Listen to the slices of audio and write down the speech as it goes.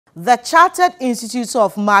The Chartered Institute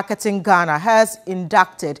of Marketing Ghana has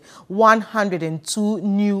inducted 102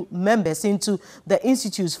 new members into the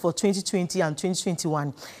institutes for 2020 and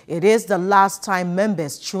 2021. It is the last time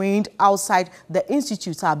members trained outside the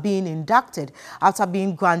institute are being inducted after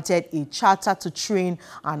being granted a charter to train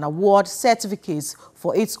and award certificates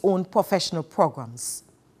for its own professional programs.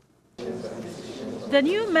 The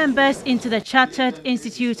new members into the Chartered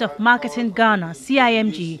Institute of Marketing Ghana,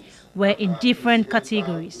 CIMG, were in different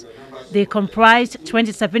categories. They comprised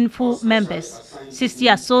 27 full members, 60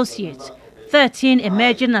 associates, 13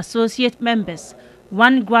 emerging associate members,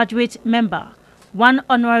 1 graduate member, 1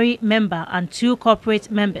 honorary member, and 2 corporate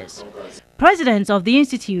members. President of the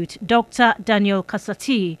Institute, Dr. Daniel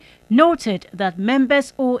Kasati, noted that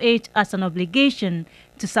members owe it as an obligation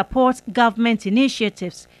to support government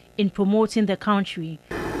initiatives in promoting the country.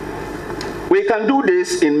 We can do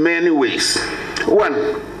this in many ways.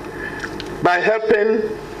 1, by helping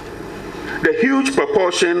the huge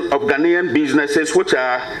proportion of Ghanaian businesses which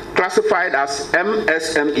are classified as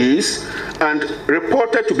MSMEs and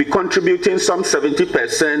reported to be contributing some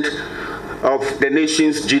 70% of the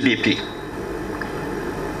nation's GDP.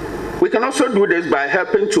 We can also do this by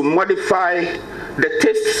helping to modify the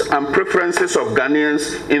tastes and preferences of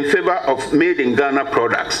Ghanaians in favor of made-in-Ghana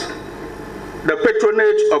products. The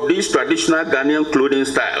patronage of these traditional Ghanaian clothing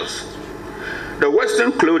styles, the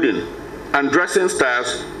Western clothing and dressing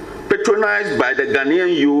styles patronized by the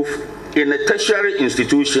Ghanaian youth in the tertiary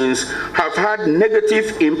institutions have had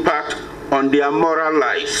negative impact on their moral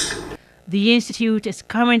lives. The institute is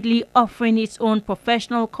currently offering its own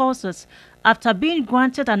professional courses after being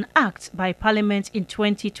granted an act by Parliament in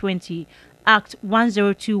 2020, Act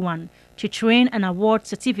 1021, to train and award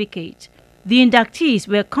certificate. The inductees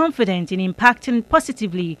were confident in impacting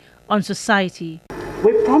positively on society.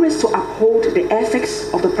 We promise to uphold the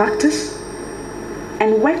ethics of the practice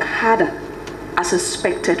and work harder as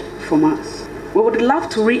expected from us. We would love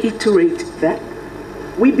to reiterate that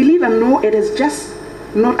we believe and know it is just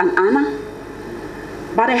not an honor,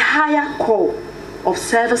 but a higher call of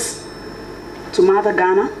service to Mother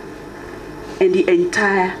Ghana and the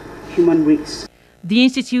entire human race. The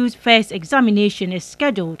Institute's first examination is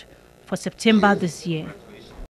scheduled for September this year.